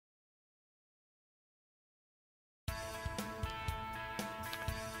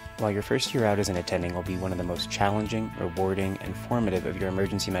While your first year out as an attending will be one of the most challenging, rewarding, and formative of your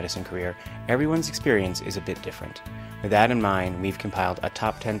emergency medicine career, everyone's experience is a bit different. With that in mind, we've compiled a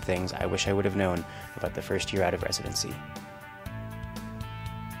top 10 things I wish I would have known about the first year out of residency.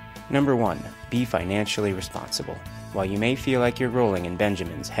 Number 1. Be financially responsible. While you may feel like you're rolling in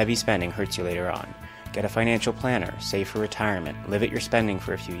Benjamins, heavy spending hurts you later on. Get a financial planner, save for retirement, limit your spending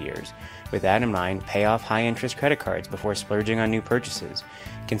for a few years. With that in mind, pay off high-interest credit cards before splurging on new purchases.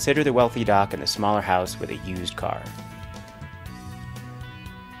 Consider the wealthy doc in the smaller house with a used car.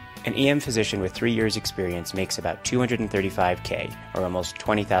 An EM physician with 3 years experience makes about $235K, or almost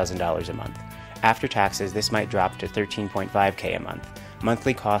 $20,000 a month. After taxes, this might drop to $13.5K a month.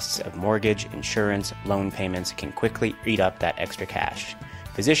 Monthly costs of mortgage, insurance, loan payments can quickly eat up that extra cash.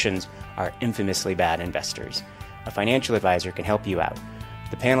 Physicians are infamously bad investors. A financial advisor can help you out.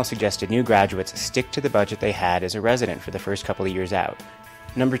 The panel suggested new graduates stick to the budget they had as a resident for the first couple of years out.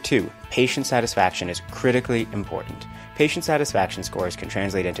 Number 2, patient satisfaction is critically important. Patient satisfaction scores can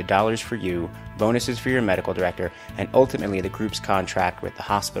translate into dollars for you, bonuses for your medical director, and ultimately the group's contract with the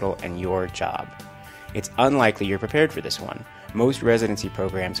hospital and your job. It's unlikely you're prepared for this one. Most residency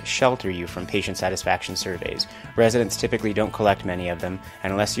programs shelter you from patient satisfaction surveys. Residents typically don't collect many of them,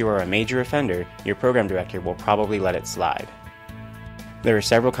 and unless you are a major offender, your program director will probably let it slide. There are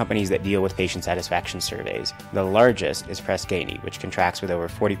several companies that deal with patient satisfaction surveys. The largest is Press Ganey, which contracts with over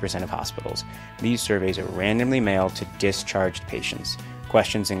 40% of hospitals. These surveys are randomly mailed to discharged patients.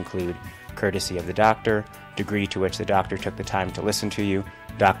 Questions include courtesy of the doctor, degree to which the doctor took the time to listen to you,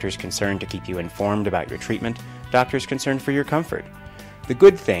 doctor's concern to keep you informed about your treatment, doctor's concern for your comfort. The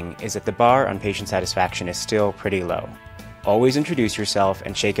good thing is that the bar on patient satisfaction is still pretty low. Always introduce yourself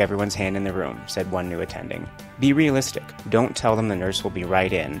and shake everyone's hand in the room, said one new attending. Be realistic. Don't tell them the nurse will be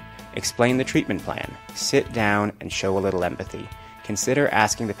right in. Explain the treatment plan. Sit down and show a little empathy. Consider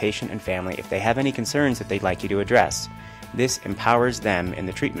asking the patient and family if they have any concerns that they'd like you to address. This empowers them in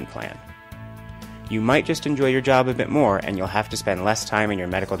the treatment plan. You might just enjoy your job a bit more, and you'll have to spend less time in your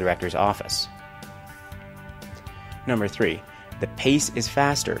medical director's office. Number 3, the pace is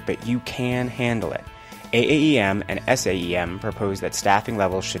faster, but you can handle it. AAEM and SAEM propose that staffing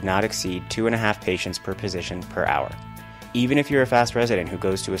levels should not exceed 2.5 patients per physician per hour. Even if you're a fast resident who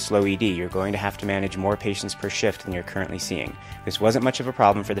goes to a slow ED, you're going to have to manage more patients per shift than you're currently seeing. This wasn't much of a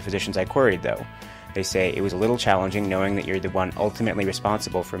problem for the physicians I queried, though. They say it was a little challenging knowing that you're the one ultimately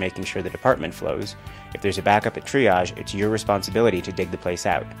responsible for making sure the department flows. If there's a backup at triage, it's your responsibility to dig the place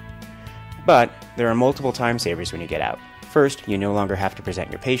out. But there are multiple time savers when you get out. First, you no longer have to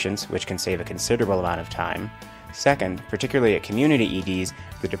present your patients, which can save a considerable amount of time. Second, particularly at community EDs,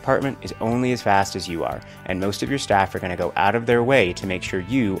 the department is only as fast as you are, and most of your staff are going to go out of their way to make sure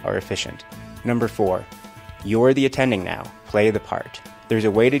you are efficient. Number 4, you're the attending now. Play the part. There's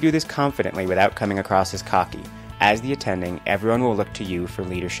a way to do this confidently without coming across as cocky. As the attending, everyone will look to you for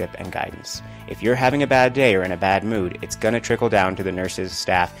leadership and guidance. If you're having a bad day or in a bad mood, it's going to trickle down to the nurses,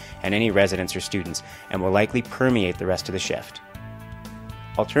 staff, and any residents or students, and will likely permeate the rest of the shift.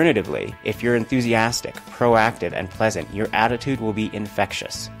 Alternatively, if you're enthusiastic, proactive, and pleasant, your attitude will be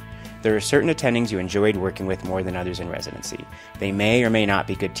infectious. There are certain attendings you enjoyed working with more than others in residency. They may or may not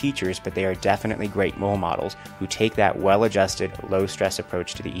be good teachers, but they are definitely great role models who take that well-adjusted, low-stress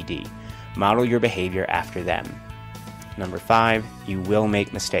approach to the ED. Model your behavior after them. Number 5, you will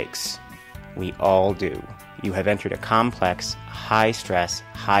make mistakes. We all do. You have entered a complex, high-stress,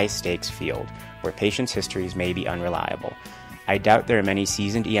 high-stakes field where patients' histories may be unreliable. I doubt there are many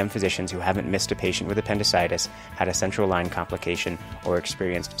seasoned EM physicians who haven't missed a patient with appendicitis, had a central line complication, or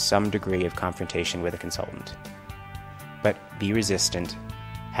experienced some degree of confrontation with a consultant. But be resistant.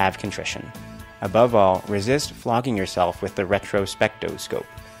 Have contrition. Above all, resist flogging yourself with the retrospectoscope.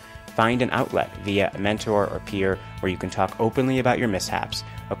 Find an outlet via a mentor or peer where you can talk openly about your mishaps,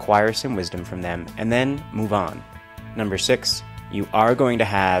 acquire some wisdom from them, and then move on. Number 6, you are going to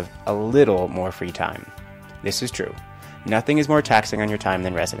have a little more free time. This is true. Nothing is more taxing on your time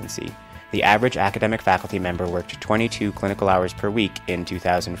than residency. The average academic faculty member worked 22 clinical hours per week in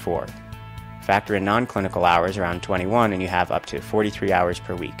 2004. Factor in non-clinical hours around 21 and you have up to 43 hours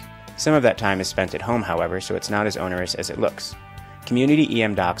per week. Some of that time is spent at home, however, so it's not as onerous as it looks. Community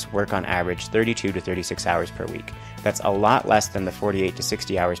EM docs work on average 32 to 36 hours per week. That's a lot less than the 48 to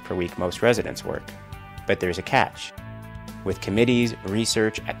 60 hours per week most residents work. But there's a catch. With committees,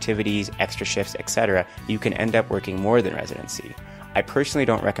 research, activities, extra shifts, etc., you can end up working more than residency. I personally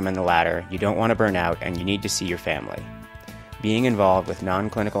don't recommend the latter. You don't want to burn out, and you need to see your family. Being involved with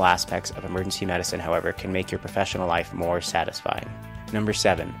non-clinical aspects of emergency medicine, however, can make your professional life more satisfying. Number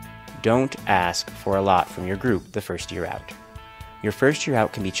 7, don't ask for a lot from your group the first year out. Your first year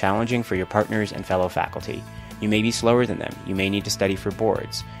out can be challenging for your partners and fellow faculty. You may be slower than them. You may need to study for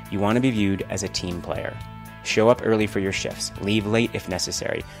boards. You want to be viewed as a team player. Show up early for your shifts. Leave late if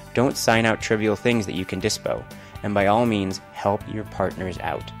necessary. Don't sign out trivial things that you can dispo. And by all means, help your partners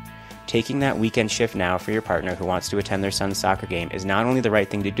out. Taking that weekend shift now for your partner who wants to attend their son's soccer game is not only the right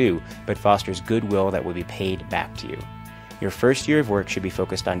thing to do, but fosters goodwill that will be paid back to you. Your first year of work should be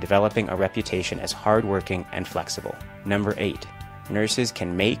focused on developing a reputation as hardworking and flexible. Number 8. Nurses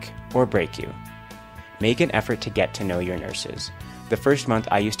can make or break you. Make an effort to get to know your nurses. The first month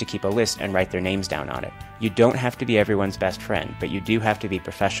I used to keep a list and write their names down on it. You don't have to be everyone's best friend, but you do have to be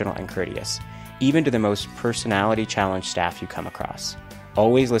professional and courteous, even to the most personality-challenged staff you come across.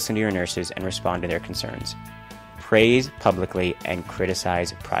 Always listen to your nurses and respond to their concerns. Praise publicly and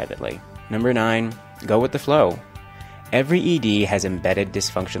criticize privately. Number 9, go with the flow. Every ED has embedded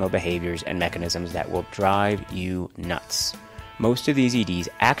dysfunctional behaviors and mechanisms that will drive you nuts. Most of these EDs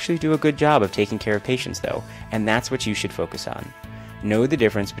actually do a good job of taking care of patients though, and that's what you should focus on. Know the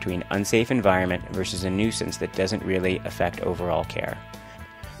difference between unsafe environment versus a nuisance that doesn't really affect overall care.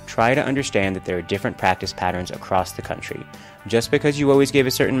 Try to understand that there are different practice patterns across the country. Just because you always gave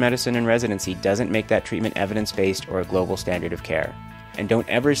a certain medicine in residency doesn't make that treatment evidence-based or a global standard of care. And don't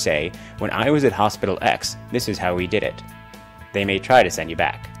ever say, when I was at Hospital X, this is how we did it. They may try to send you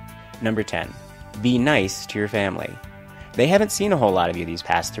back. Number 10, be nice to your family. They haven't seen a whole lot of you these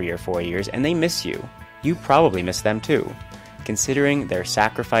past 3 or 4 years, and they miss you. You probably miss them too. Considering their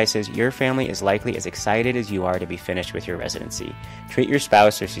sacrifices, your family is likely as excited as you are to be finished with your residency. Treat your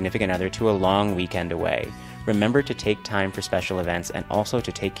spouse or significant other to a long weekend away. Remember to take time for special events and also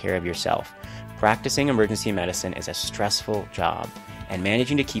to take care of yourself. Practicing emergency medicine is a stressful job, and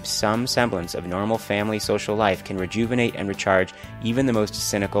managing to keep some semblance of normal family social life can rejuvenate and recharge even the most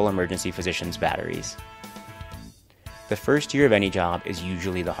cynical emergency physician's batteries. The first year of any job is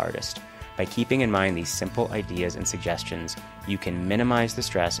usually the hardest. By keeping in mind these simple ideas and suggestions, you can minimize the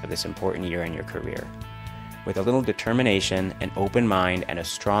stress of this important year in your career. With a little determination, an open mind, and a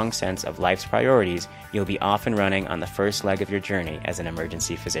strong sense of life's priorities, you'll be off and running on the first leg of your journey as an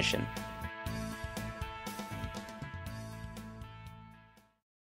emergency physician.